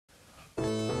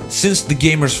Since the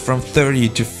gamers from 30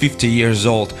 to 50 years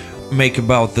old make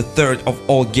about the third of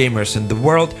all gamers in the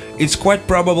world, it's quite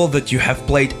probable that you have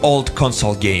played old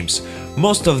console games.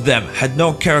 Most of them had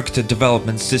no character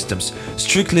development systems,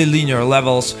 strictly linear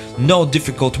levels, no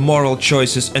difficult moral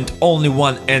choices and only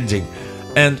one ending.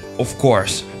 And, of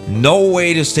course, no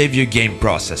way to save your game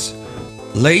process.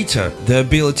 Later, the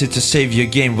ability to save your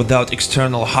game without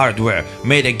external hardware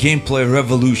made a gameplay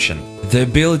revolution. The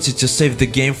ability to save the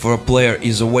game for a player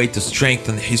is a way to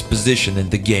strengthen his position in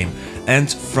the game,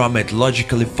 and from it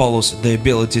logically follows the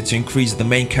ability to increase the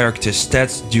main character's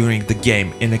stats during the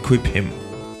game and equip him.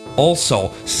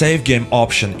 Also, save game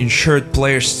option ensured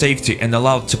players' safety and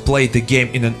allowed to play the game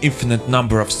in an infinite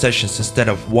number of sessions instead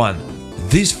of one.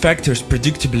 These factors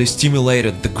predictably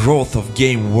stimulated the growth of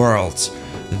game worlds.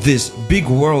 This big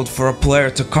world for a player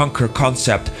to conquer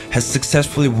concept has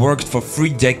successfully worked for 3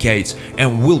 decades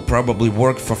and will probably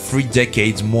work for 3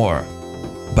 decades more.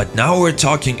 But now we're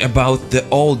talking about the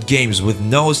old games with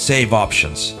no save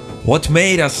options. What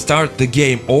made us start the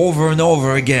game over and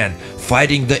over again,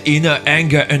 fighting the inner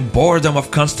anger and boredom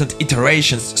of constant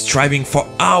iterations, striving for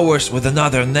hours with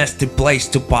another nasty place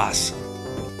to pass?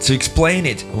 To explain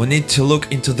it, we need to look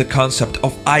into the concept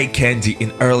of eye candy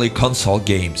in early console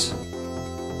games.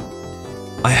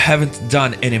 I haven't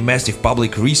done any massive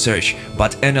public research,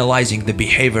 but analyzing the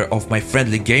behavior of my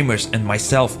friendly gamers and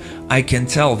myself, I can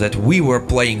tell that we were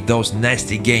playing those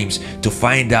nasty games to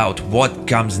find out what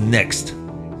comes next.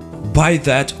 By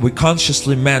that, we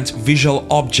consciously meant visual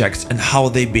objects and how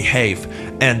they behave,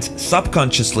 and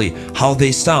subconsciously how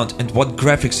they sound and what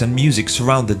graphics and music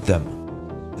surrounded them.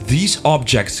 These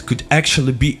objects could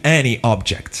actually be any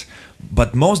objects,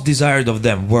 but most desired of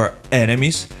them were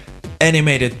enemies,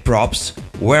 animated props,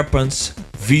 weapons,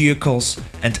 vehicles,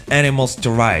 and animals to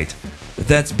ride.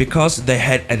 That's because they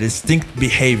had a distinct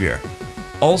behavior.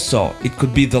 Also, it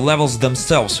could be the levels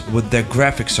themselves with their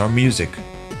graphics or music.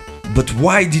 But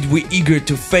why did we eager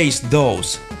to face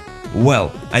those?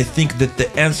 Well, I think that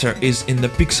the answer is in the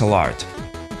pixel art.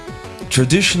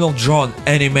 Traditional drawn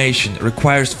animation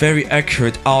requires very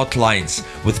accurate outlines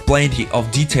with plenty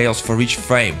of details for each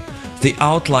frame. The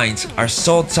outlines are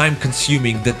so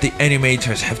time-consuming that the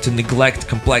animators have to neglect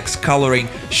complex coloring,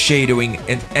 shadowing,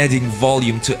 and adding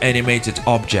volume to animated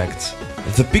objects.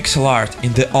 The pixel art,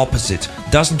 in the opposite,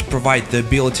 doesn't provide the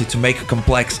ability to make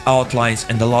complex outlines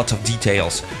and a lot of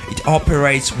details. It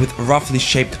operates with roughly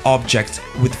shaped objects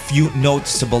with few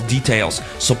noticeable details,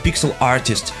 so pixel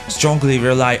artists strongly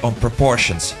rely on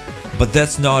proportions. But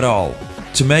that's not all.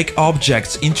 To make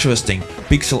objects interesting,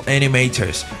 pixel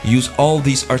animators use all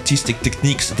these artistic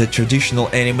techniques that traditional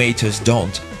animators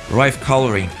don't: rife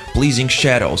coloring, pleasing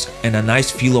shadows, and a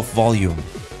nice feel of volume.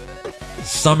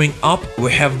 Summing up,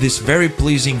 we have this very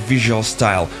pleasing visual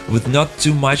style with not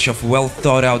too much of well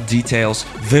thought out details,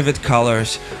 vivid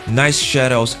colors, nice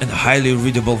shadows, and highly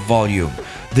readable volume.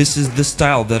 This is the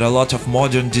style that a lot of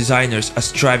modern designers are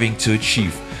striving to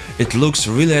achieve. It looks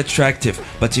really attractive,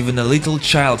 but even a little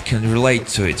child can relate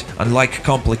to it, unlike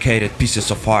complicated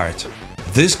pieces of art.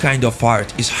 This kind of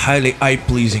art is highly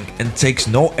eye-pleasing and takes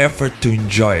no effort to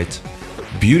enjoy it.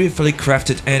 Beautifully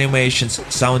crafted animations,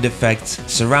 sound effects,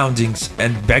 surroundings,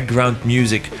 and background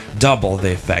music double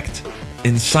the effect.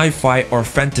 In sci-fi or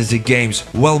fantasy games,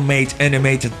 well-made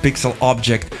animated pixel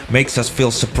object makes us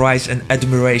feel surprise and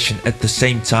admiration at the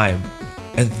same time.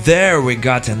 And there we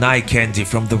got an eye candy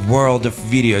from the world of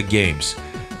video games.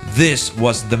 This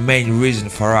was the main reason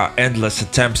for our endless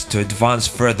attempts to advance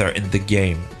further in the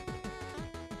game.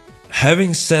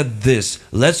 Having said this,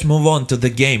 let's move on to the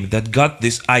game that got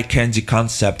this eye candy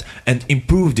concept and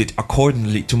improved it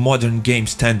accordingly to modern game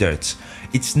standards.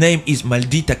 Its name is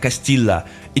Maldita Castilla.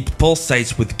 It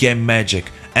pulsates with game magic,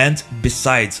 and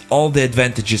besides all the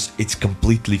advantages, it's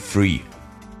completely free.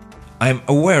 I'm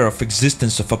aware of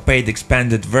existence of a paid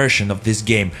expanded version of this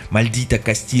game, Maldita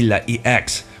Castilla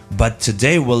EX, but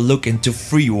today we'll look into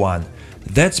free one.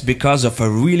 That's because of a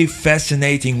really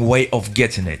fascinating way of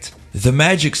getting it. The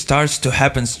magic starts to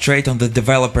happen straight on the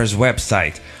developer's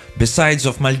website. Besides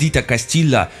of Maldita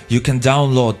Castilla, you can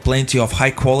download plenty of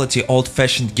high-quality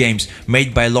old-fashioned games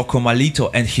made by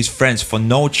Locomalito and his friends for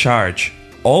no charge.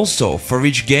 Also, for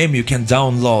each game you can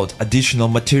download additional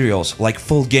materials like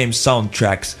full game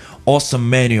soundtracks, awesome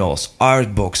manuals,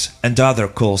 art books, and other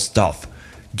cool stuff.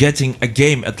 Getting a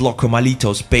game at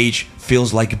Locomalito's page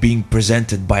feels like being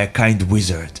presented by a kind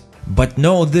wizard. But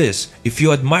know this, if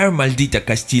you admire Maldita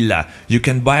Castilla, you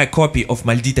can buy a copy of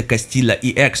Maldita Castilla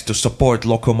EX to support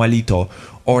Locomalito,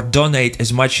 or donate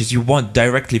as much as you want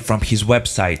directly from his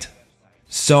website.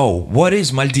 So, what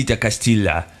is Maldita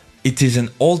Castilla? It is an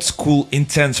old-school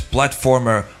intense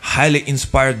platformer, highly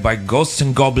inspired by Ghosts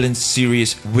and Goblins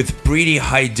series with pretty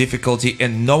high difficulty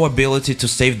and no ability to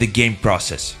save the game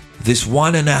process. This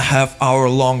 1.5 hour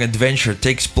long adventure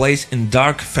takes place in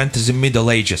dark fantasy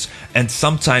Middle Ages and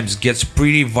sometimes gets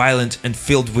pretty violent and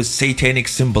filled with satanic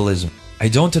symbolism. I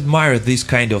don't admire these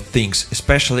kind of things,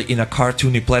 especially in a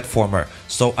cartoony platformer,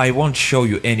 so I won't show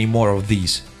you any more of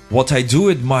these. What I do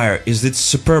admire is its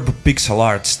superb pixel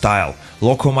art style.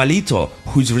 Locomalito,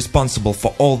 who is responsible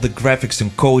for all the graphics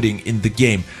and coding in the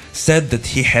game, said that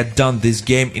he had done this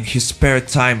game in his spare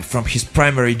time from his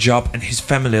primary job and his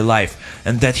family life,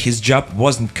 and that his job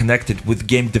wasn't connected with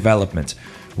game development.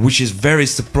 Which is very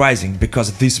surprising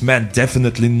because this man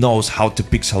definitely knows how to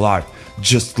pixel art.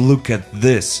 Just look at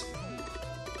this.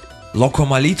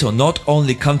 Locomalito not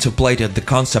only contemplated the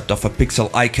concept of a pixel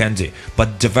eye candy,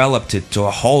 but developed it to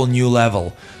a whole new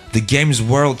level. The game's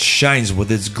world shines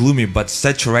with its gloomy but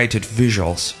saturated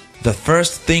visuals. The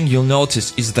first thing you'll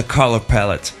notice is the color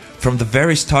palette. From the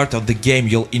very start of the game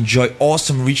you'll enjoy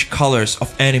awesome rich colors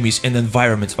of enemies and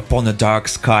environments upon a dark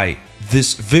sky.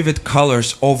 This vivid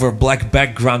colors over black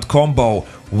background combo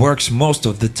works most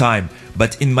of the time,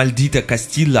 but in Maldita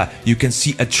Castilla you can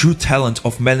see a true talent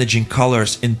of managing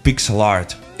colors in pixel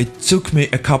art. It took me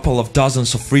a couple of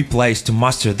dozens of replays to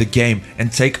master the game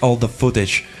and take all the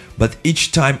footage, but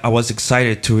each time I was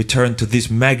excited to return to this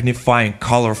magnifying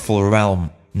colorful realm.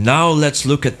 Now let's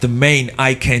look at the main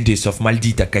eye candies of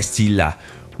Maldita Castilla.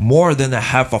 More than a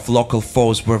half of local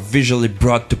foes were visually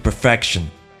brought to perfection.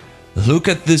 Look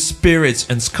at these spirits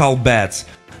and skull bats.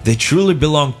 They truly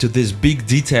belong to this big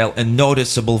detail and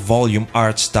noticeable volume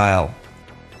art style.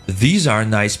 These are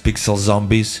nice pixel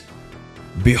zombies.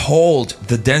 Behold,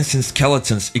 the dancing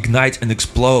skeletons ignite and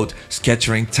explode,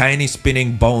 scattering tiny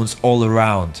spinning bones all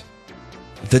around.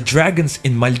 The dragons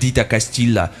in Maldita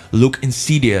Castilla look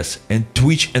insidious and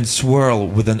twitch and swirl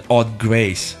with an odd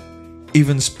grace.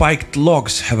 Even spiked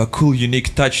logs have a cool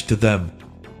unique touch to them.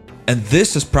 And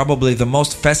this is probably the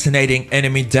most fascinating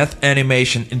enemy death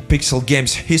animation in pixel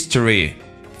games history.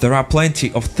 There are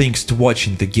plenty of things to watch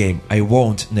in the game, I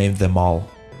won't name them all.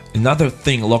 Another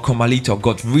thing Locomalito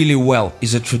got really well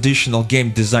is a traditional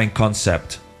game design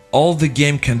concept. All the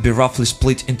game can be roughly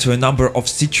split into a number of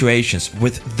situations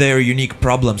with their unique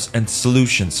problems and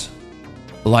solutions.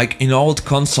 Like in old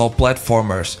console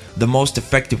platformers, the most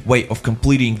effective way of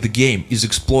completing the game is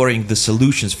exploring the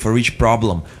solutions for each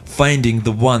problem, finding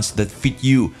the ones that fit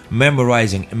you,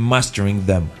 memorizing and mastering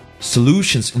them.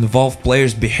 Solutions involve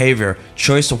players' behavior,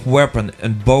 choice of weapon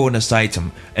and bonus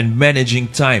item, and managing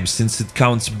time since it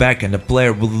counts back and a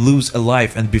player will lose a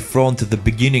life and be thrown to the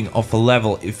beginning of a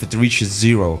level if it reaches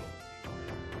 0.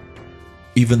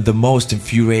 Even the most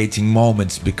infuriating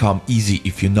moments become easy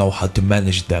if you know how to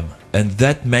manage them, and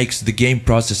that makes the game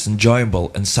process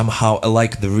enjoyable and somehow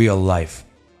like the real life.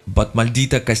 But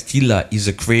Maldita Castilla is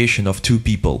a creation of two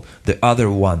people. The other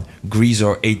one,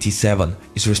 Gryzor87,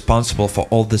 is responsible for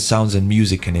all the sounds and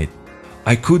music in it.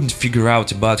 I couldn't figure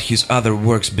out about his other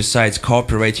works besides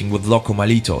cooperating with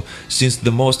Locomalito, since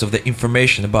the most of the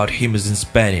information about him is in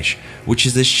Spanish, which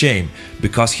is a shame,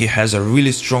 because he has a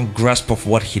really strong grasp of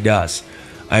what he does.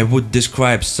 I would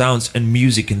describe sounds and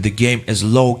music in the game as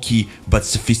low-key but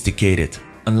sophisticated.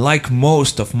 Unlike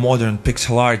most of modern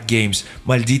pixel art games,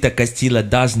 Maldita Castilla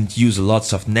doesn't use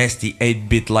lots of nasty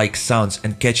 8-bit-like sounds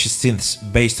and catchy synths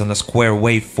based on a square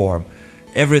waveform.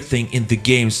 Everything in the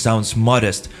game sounds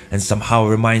modest and somehow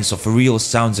reminds of real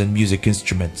sounds and music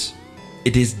instruments.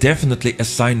 It is definitely a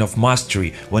sign of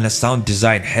mastery when a sound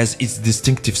design has its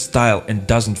distinctive style and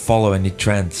doesn't follow any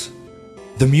trends.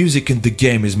 The music in the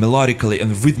game is melodically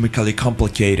and rhythmically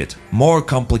complicated, more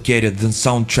complicated than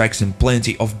soundtracks in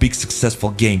plenty of big successful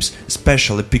games,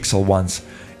 especially pixel ones.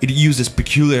 It uses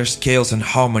peculiar scales and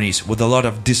harmonies with a lot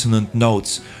of dissonant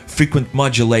notes, frequent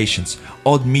modulations,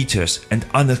 odd meters and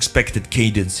unexpected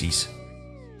cadences.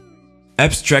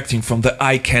 Abstracting from the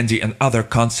eye candy and other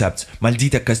concepts,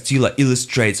 Maldita Castilla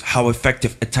illustrates how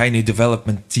effective a tiny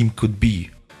development team could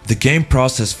be. The game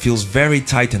process feels very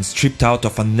tight and stripped out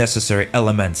of unnecessary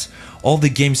elements. All the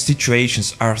game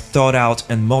situations are thought out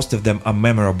and most of them are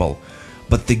memorable.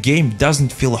 But the game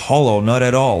doesn't feel hollow, not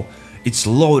at all. It's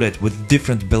loaded with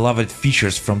different beloved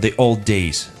features from the old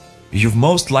days. You've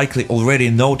most likely already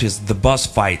noticed the boss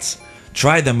fights.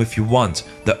 Try them if you want.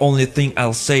 The only thing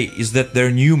I'll say is that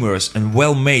they're numerous and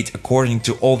well made according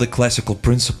to all the classical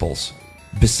principles.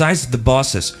 Besides the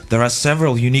bosses, there are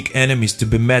several unique enemies to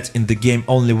be met in the game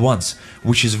only once,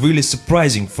 which is really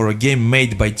surprising for a game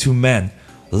made by two men.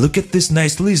 Look at this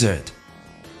nice lizard!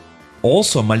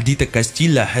 Also, Maldita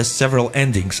Castilla has several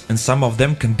endings and some of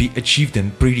them can be achieved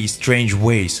in pretty strange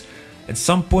ways. At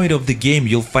some point of the game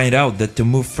you'll find out that to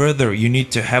move further you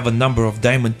need to have a number of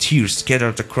diamond tiers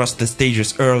scattered across the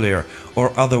stages earlier,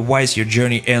 or otherwise your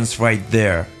journey ends right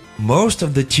there. Most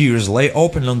of the tiers lay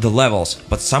open on the levels,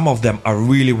 but some of them are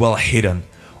really well hidden.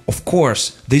 Of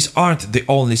course, these aren't the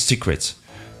only secrets.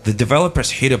 The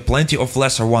developers hid plenty of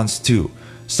lesser ones too.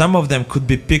 Some of them could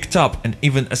be picked up and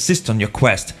even assist on your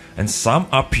quest, and some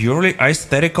are purely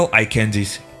aesthetical eye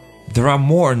candies. There are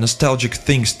more nostalgic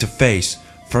things to face.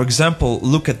 For example,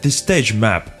 look at this stage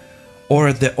map, or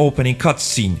at the opening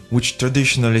cutscene, which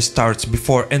traditionally starts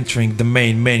before entering the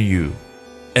main menu.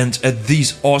 And at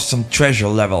these awesome treasure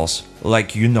levels,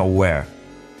 like you know where.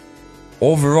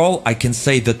 Overall, I can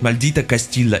say that Maldita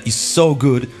Castilla is so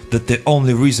good that the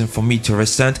only reason for me to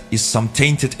resent is some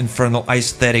tainted infernal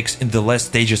aesthetics in the last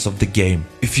stages of the game.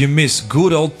 If you miss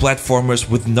good old platformers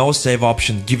with no save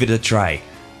option, give it a try.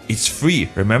 It's free,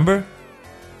 remember?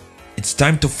 It's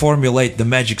time to formulate the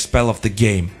magic spell of the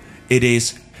game. It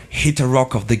is hit a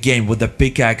rock of the game with a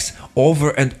pickaxe over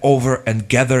and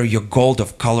gather your gold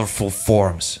of colorful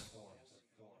forms.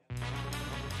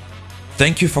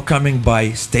 Thank you for coming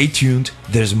by, stay tuned,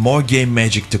 there's more game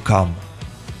magic to come.